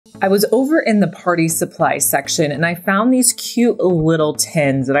I was over in the party supply section and I found these cute little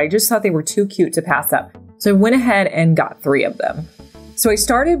tins that I just thought they were too cute to pass up. So I went ahead and got 3 of them. So I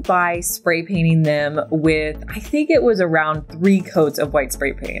started by spray painting them with, I think it was around 3 coats of white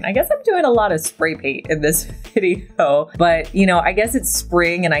spray paint. I guess I'm doing a lot of spray paint in this video, but you know, I guess it's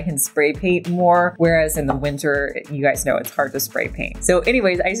spring and I can spray paint more, whereas in the winter, you guys know it's hard to spray paint. So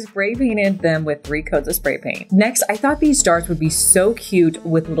anyways, I spray painted them with 3 coats of spray paint. Next, I thought these jars would be so cute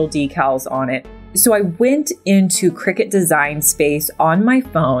with little decals on it. So I went into Cricut Design Space on my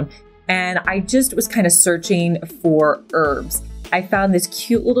phone and I just was kind of searching for herbs. I found this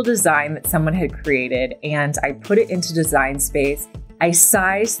cute little design that someone had created and I put it into Design Space. I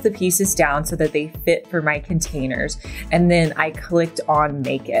sized the pieces down so that they fit for my containers, and then I clicked on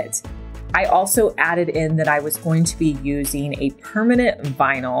Make It. I also added in that I was going to be using a permanent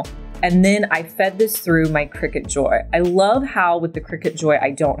vinyl, and then I fed this through my Cricut Joy. I love how with the Cricut Joy,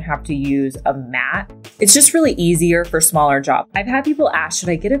 I don't have to use a mat. It's just really easier for smaller jobs. I've had people ask, should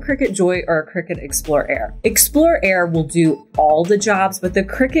I get a Cricut Joy or a Cricut Explore Air? Explore Air will do all the jobs, but the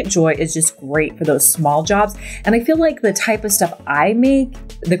Cricut Joy is just great for those small jobs. And I feel like the type of stuff I make,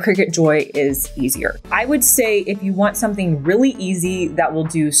 the Cricut Joy is easier. I would say if you want something really easy that will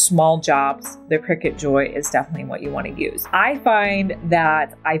do small jobs, the Cricut Joy is definitely what you want to use. I find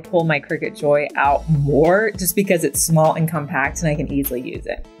that I pull my Cricut Joy out more just because it's small and compact and I can easily use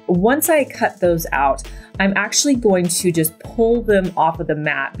it. Once I cut those out, I'm actually going to just pull them off of the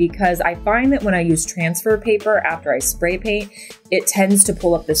mat because I find that when I use transfer paper after I spray paint, it tends to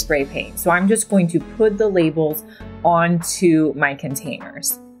pull up the spray paint. So I'm just going to put the labels onto my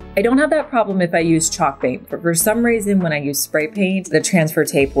containers. I don't have that problem if I use chalk paint, but for some reason when I use spray paint, the transfer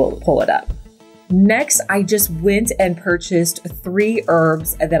tape will pull it up. Next, I just went and purchased 3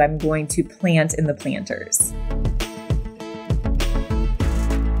 herbs that I'm going to plant in the planters.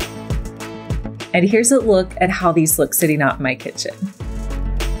 And here's a look at how these look sitting out in my kitchen.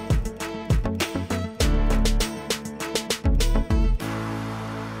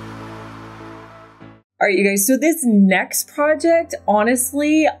 All right, you guys, so this next project,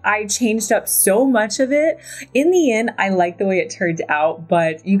 honestly, I changed up so much of it. In the end, I like the way it turned out,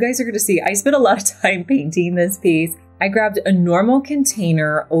 but you guys are gonna see, I spent a lot of time painting this piece. I grabbed a normal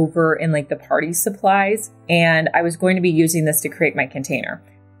container over in like the party supplies, and I was going to be using this to create my container.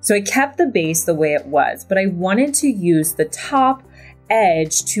 So I kept the base the way it was, but I wanted to use the top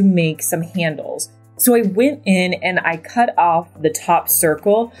edge to make some handles. So I went in and I cut off the top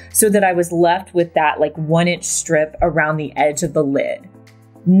circle so that I was left with that like 1-inch strip around the edge of the lid.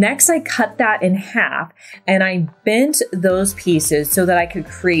 Next, I cut that in half and I bent those pieces so that I could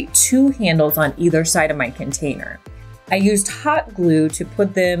create 2 handles on either side of my container. I used hot glue to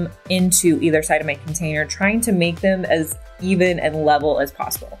put them into either side of my container, trying to make them as even and level as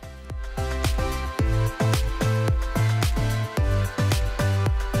possible.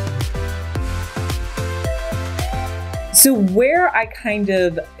 So where I kind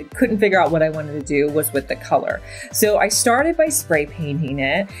of couldn't figure out what I wanted to do was with the color. So I started by spray painting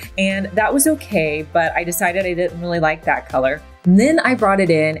it, and that was okay, but I decided I didn't really like that color. And then I brought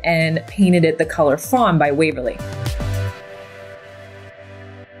it in and painted it the color Fawn by Waverly.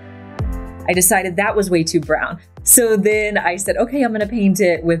 I decided that was way too brown. So then I said, okay, I'm gonna paint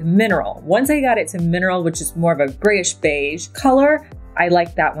it with Mineral. Once I got it to Mineral, which is more of a grayish beige color, I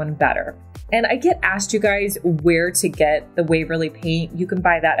like that one better. And I get asked you guys where to get the Waverly paint. You can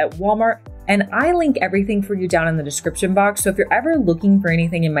buy that at Walmart. And I link everything for you down in the description box. So if you're ever looking for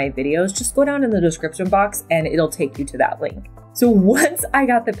anything in my videos, just go down in the description box and it'll take you to that link. So once I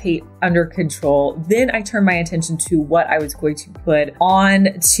got the paint under control, then I turned my attention to what I was going to put on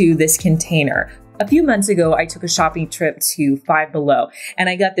to this container. A few months ago, I took a shopping trip to Five Below and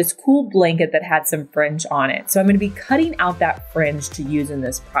I got this cool blanket that had some fringe on it. So I'm going to be cutting out that fringe to use in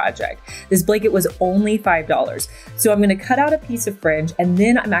this project. This blanket was only $5. So I'm going to cut out a piece of fringe and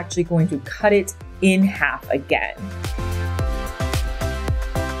then I'm actually going to cut it in half again.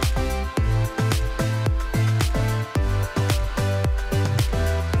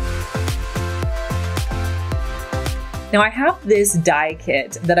 Now I have this die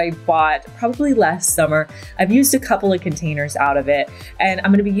kit that I bought probably last summer. I've used a couple of containers out of it, and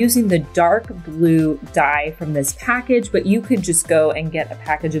I'm gonna be using the dark blue dye from this package, but you could just go and get a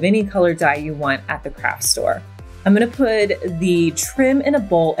package of any color dye you want at the craft store. I'm gonna put the trim in a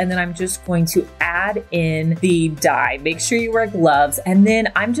bowl and then I'm just going to add in the dye. Make sure you wear gloves, and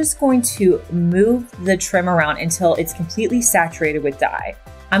then I'm just going to move the trim around until it's completely saturated with dye.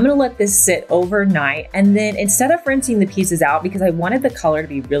 I'm gonna let this sit overnight, and then instead of rinsing the pieces out, because I wanted the color to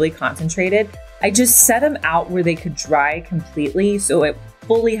be really concentrated, I just set them out where they could dry completely so it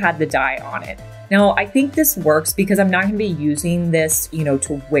fully had the dye on it. Now, I think this works because I'm not going to be using this,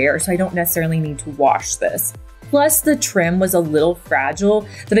 to wear, so I don't necessarily need to wash this. Plus, the trim was a little fragile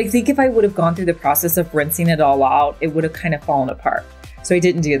that I think if I would have gone through the process of rinsing it all out, it would have kind of fallen apart. So I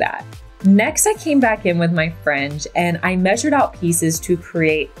didn't do that. Next, I came back in with my fringe and I measured out pieces to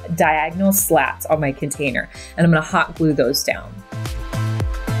create diagonal slats on my container. And I'm going to hot glue those down.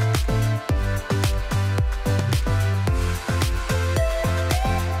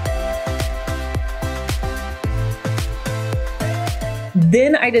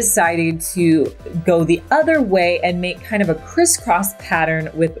 Then I decided to go the other way and make kind of a crisscross pattern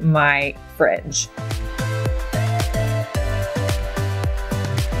with my fringe.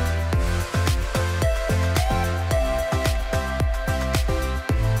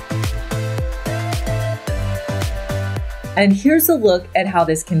 And here's a look at how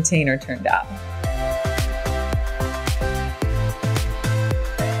this container turned out.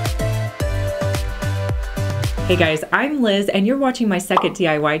 Hey guys, I'm Liz and you're watching my second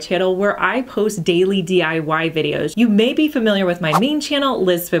DIY channel where I post daily DIY videos. You may be familiar with my main channel,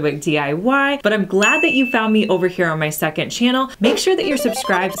 Liz Fenwick DIY, but I'm glad that you found me over here on my second channel. Make sure that you're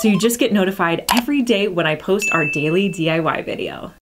subscribed so you just get notified every day when I post our daily DIY video.